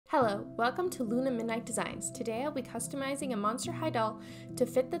Hello, welcome to Luna Midnight Designs. Today I'll be customizing a Monster High doll to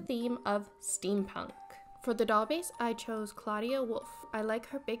fit the theme of steampunk. For the doll base, I chose Claudia Wolf. I like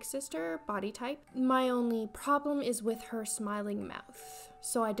her big sister body type. My only problem is with her smiling mouth,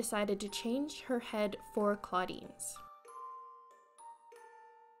 so I decided to change her head for Claudine's.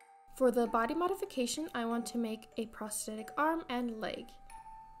 For the body modification, I want to make a prosthetic arm and leg.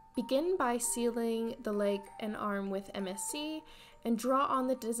 Begin by sealing the leg and arm with MSC and draw on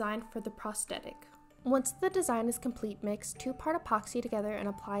the design for the prosthetic. Once the design is complete, mix 2-part epoxy together and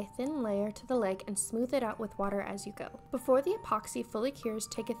apply a thin layer to the leg and smooth it out with water as you go. Before the epoxy fully cures,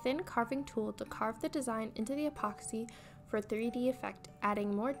 take a thin carving tool to carve the design into the epoxy for a 3D effect,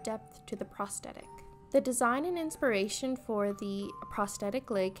 adding more depth to the prosthetic. The design and inspiration for the prosthetic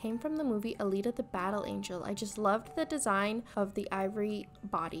leg came from the movie Alita the Battle Angel. I just loved the design of the ivory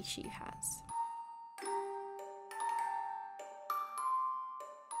body she has.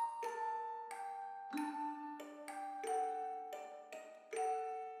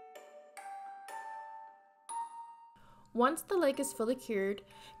 Once the leg is fully cured,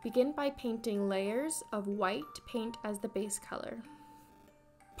 begin by painting layers of white paint as the base color.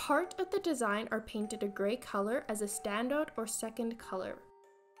 Part of the design are painted a gray color as a standout or second color.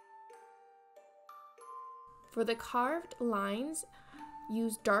 For the carved lines,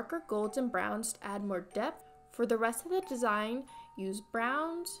 use darker golds and browns to add more depth. For the rest of the design, use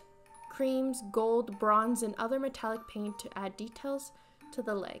browns, creams, gold, bronze, and other metallic paint to add details to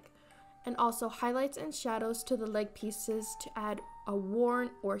the leg, and also highlights and shadows to the leg pieces to add a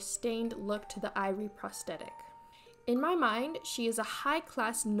worn or stained look to the ivory prosthetic. In my mind, she is a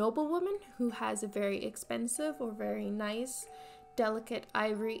high-class noblewoman who has a very expensive or very nice, delicate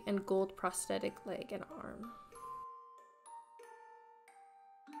ivory and gold prosthetic leg and arm.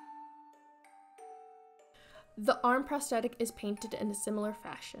 The arm prosthetic is painted in a similar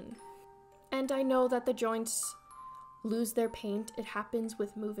fashion. And I know that the joints lose their paint. It happens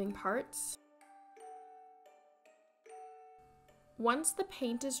with moving parts. Once the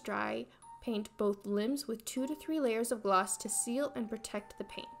paint is dry, paint both limbs with 2 to 3 layers of gloss to seal and protect the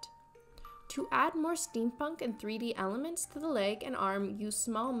paint. To add more steampunk and 3D elements to the leg and arm, use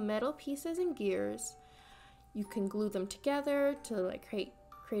small metal pieces and gears. You can glue them together to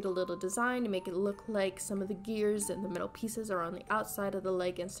create a little design to make it look like some of the gears and the metal pieces are on the outside of the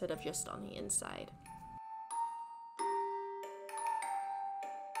leg instead of just on the inside.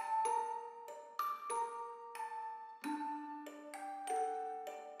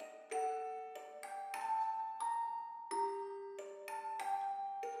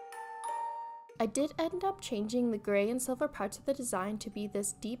 I did end up changing the gray and silver parts of the design to be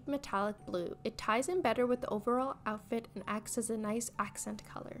this deep metallic blue. It ties in better with the overall outfit and acts as a nice accent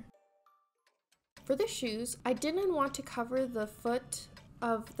color. For the shoes, I didn't want to cover the foot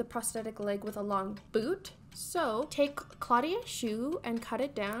of the prosthetic leg with a long boot, so take Claudia's shoe and cut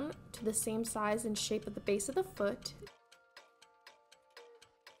it down to the same size and shape of the base of the foot.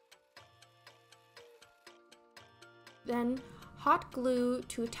 Then hot glue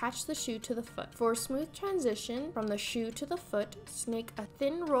to attach the shoe to the foot. For a smooth transition from the shoe to the foot, snake a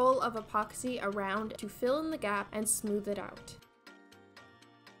thin roll of epoxy around to fill in the gap and smooth it out.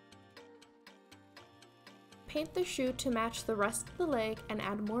 Paint the shoe to match the rest of the leg and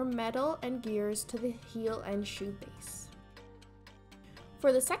add more metal and gears to the heel and shoe base.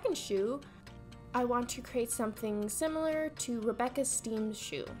 For the second shoe, I want to create something similar to Rebecca's Steam's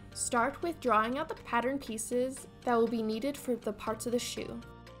shoe. Start with drawing out the pattern pieces that will be needed for the parts of the shoe.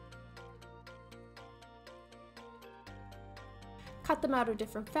 Cut them out of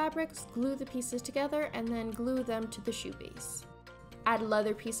different fabrics, glue the pieces together, and then glue them to the shoe base. Add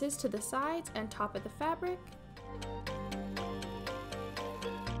leather pieces to the sides and top of the fabric.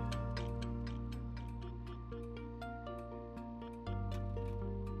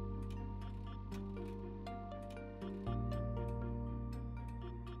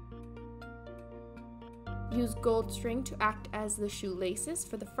 Use gold string to act as the shoe laces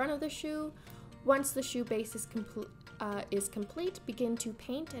for the front of the shoe. Once the shoe base is complete, begin to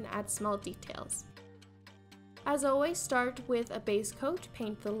paint and add small details. As always, start with a base coat.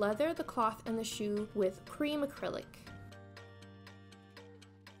 Paint the leather, the cloth, and the shoe with cream acrylic.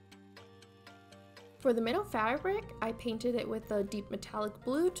 For the middle fabric, I painted it with a deep metallic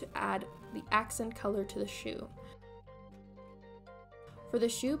blue to add the accent color to the shoe. For the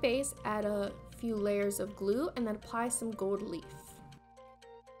shoe base, add a few layers of glue and then apply some gold leaf.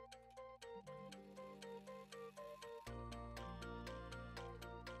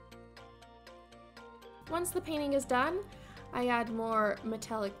 Once the painting is done, I add more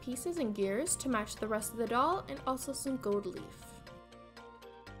metallic pieces and gears to match the rest of the doll and also some gold leaf.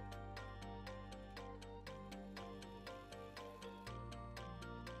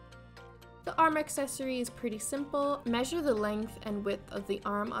 The arm accessory is pretty simple. Measure the length and width of the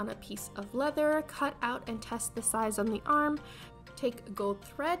arm on a piece of leather, cut out and test the size on the arm, take gold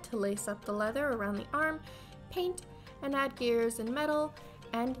thread to lace up the leather around the arm, paint, and add gears and metal,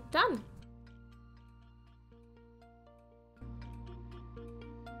 and done!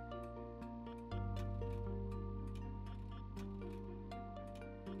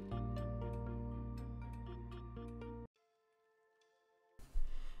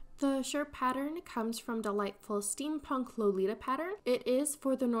 The shirt pattern comes from Delightful Steampunk Lolita pattern. It is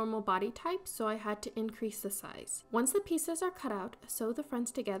for the normal body type, so I had to increase the size. Once the pieces are cut out, sew the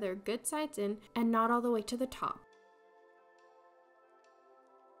fronts together good sides in and not all the way to the top.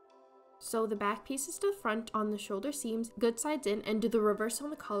 Sew the back pieces to the front on the shoulder seams, good sides in, and do the reverse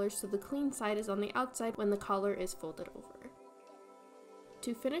on the collar so the clean side is on the outside when the collar is folded over.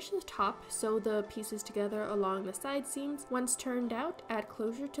 To finish the top, sew the pieces together along the side seams. Once turned out, add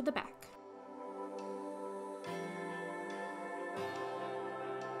closure to the back.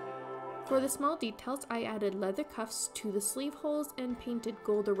 For the small details, I added leather cuffs to the sleeve holes and painted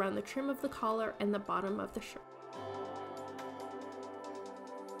gold around the trim of the collar and the bottom of the shirt.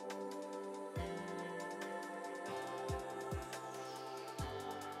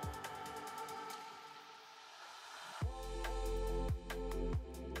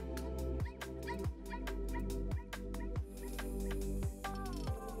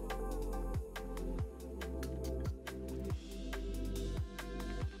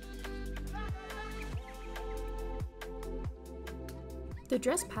 The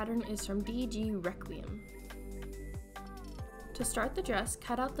dress pattern is from DG Requiem. To start the dress,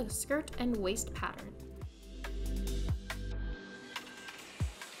 cut out the skirt and waist pattern.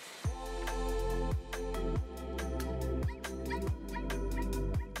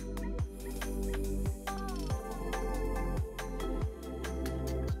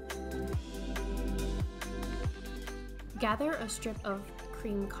 Gather a strip of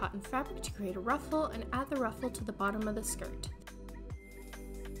cream cotton fabric to create a ruffle and add the ruffle to the bottom of the skirt.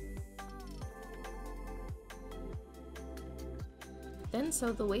 Then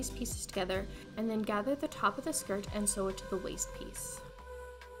sew the waist pieces together and then gather the top of the skirt and sew it to the waist piece.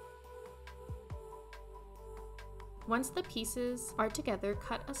 Once the pieces are together,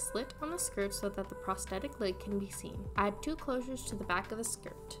 cut a slit on the skirt so that the prosthetic leg can be seen. Add 2 closures to the back of the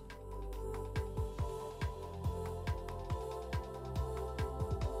skirt.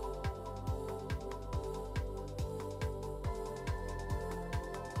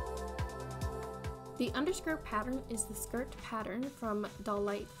 The underskirt pattern is the skirt pattern from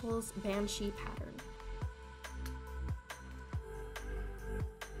Delightful's Banshee pattern.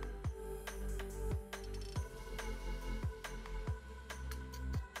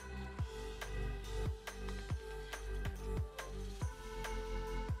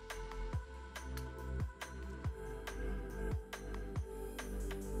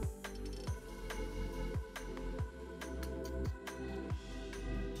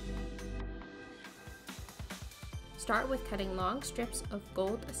 Start with cutting long strips of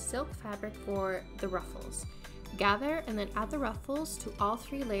gold silk fabric for the ruffles. Gather and then add the ruffles to all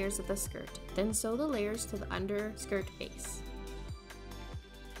 3 layers of the skirt. Then sew the layers to the underskirt base.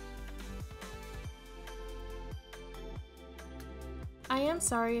 I am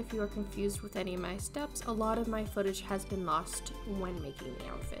sorry if you are confused with any of my steps. A lot of my footage has been lost when making the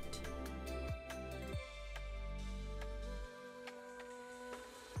outfit.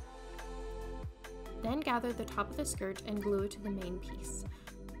 Then gather the top of the skirt and glue it to the main piece.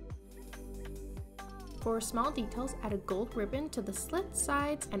 For small details, add a gold ribbon to the slit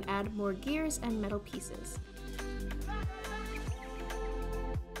sides and add more gears and metal pieces.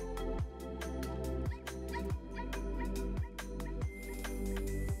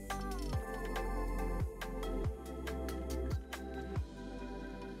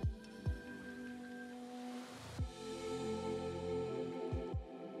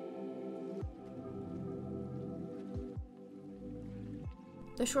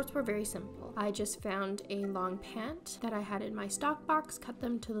 The shorts were very simple. I just found a long pant that I had in my stock box, cut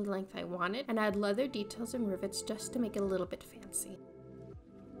them to the length I wanted, and add leather details and rivets just to make it a little bit fancy.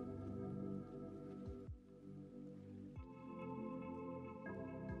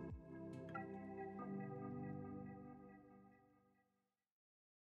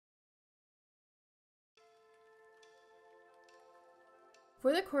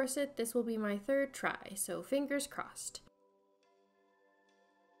 For the corset, this will be my 3rd try, so fingers crossed.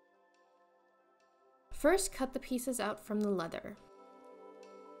 First, cut the pieces out from the leather.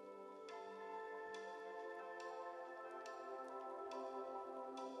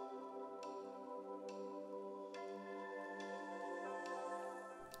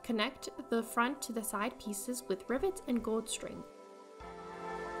 Connect the front to the side pieces with rivets and gold string.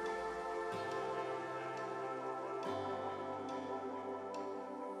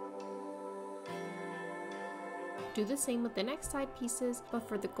 Do the same with the next side pieces, but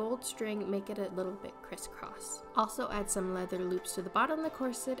for the gold string, make it a little bit crisscross. Also add some leather loops to the bottom of the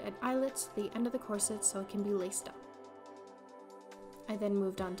corset and eyelets to the end of the corset so it can be laced up. I then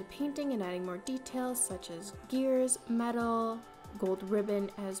moved on to painting and adding more details such as gears, metal, gold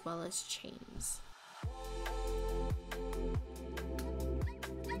ribbon, as well as chains.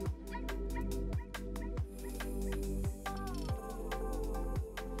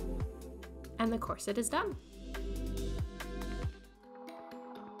 And the corset is done.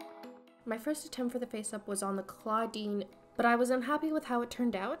 My first attempt for the face-up was on the Claudine, but I was unhappy with how it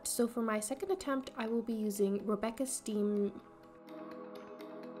turned out, so for my second attempt, I will be using Rebecca Steam.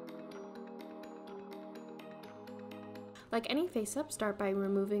 Like any face-up, start by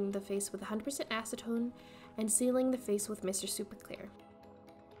removing the face with 100% acetone and sealing the face with Mr. Super Clear.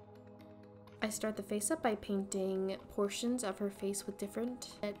 I start the face-up by painting portions of her face with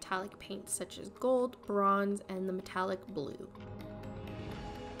different metallic paints such as gold, bronze, and the metallic blue.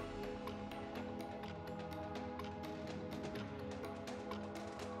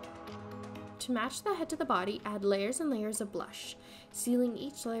 To match the head to the body, add layers and layers of blush, sealing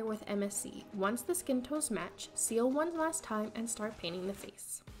each layer with MSC. Once the skin tones match, seal one last time and start painting the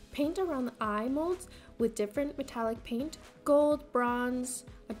face. Paint around the eye molds with different metallic paint, gold, bronze,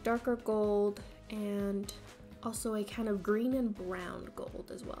 a darker gold, and also a kind of green and brown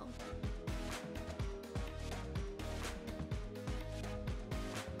gold as well.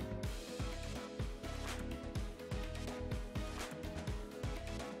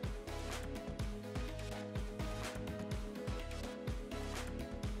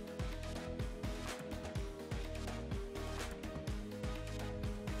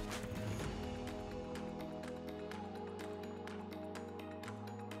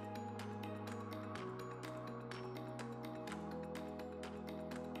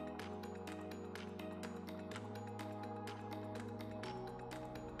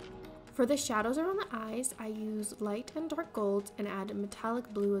 For the shadows around the eyes, I use light and dark golds and add a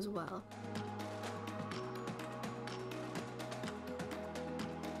metallic blue as well.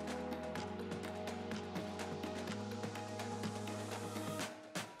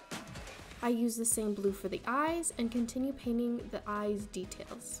 I use the same blue for the eyes and continue painting the eyes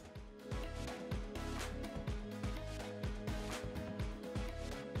details.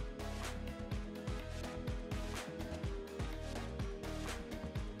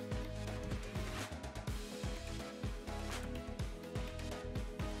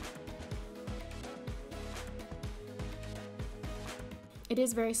 It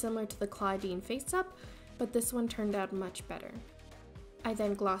is very similar to the Claudine face-up, but this one turned out much better. I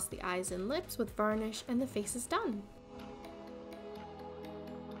then gloss the eyes and lips with varnish and the face is done.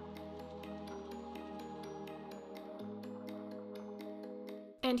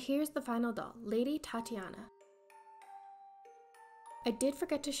 And here's the final doll, Lady Tatiana. I did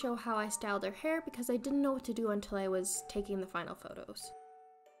forget to show how I styled her hair because I didn't know what to do until I was taking the final photos.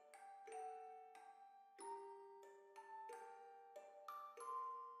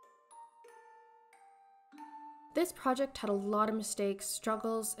 This project had a lot of mistakes,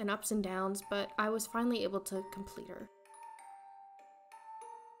 struggles, and ups and downs, but I was finally able to complete her.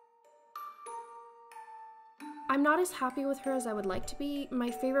 I'm not as happy with her as I would like to be. My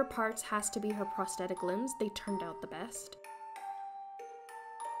favorite parts has to be her prosthetic limbs. They turned out the best.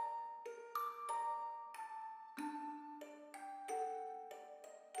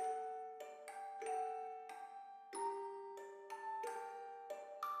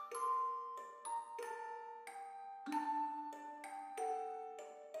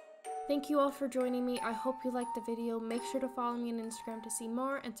 Thank you all for joining me. I hope you liked the video. Make sure to follow me on Instagram to see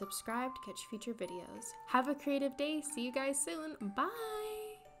more and subscribe to catch future videos. Have a creative day. See you guys soon. Bye!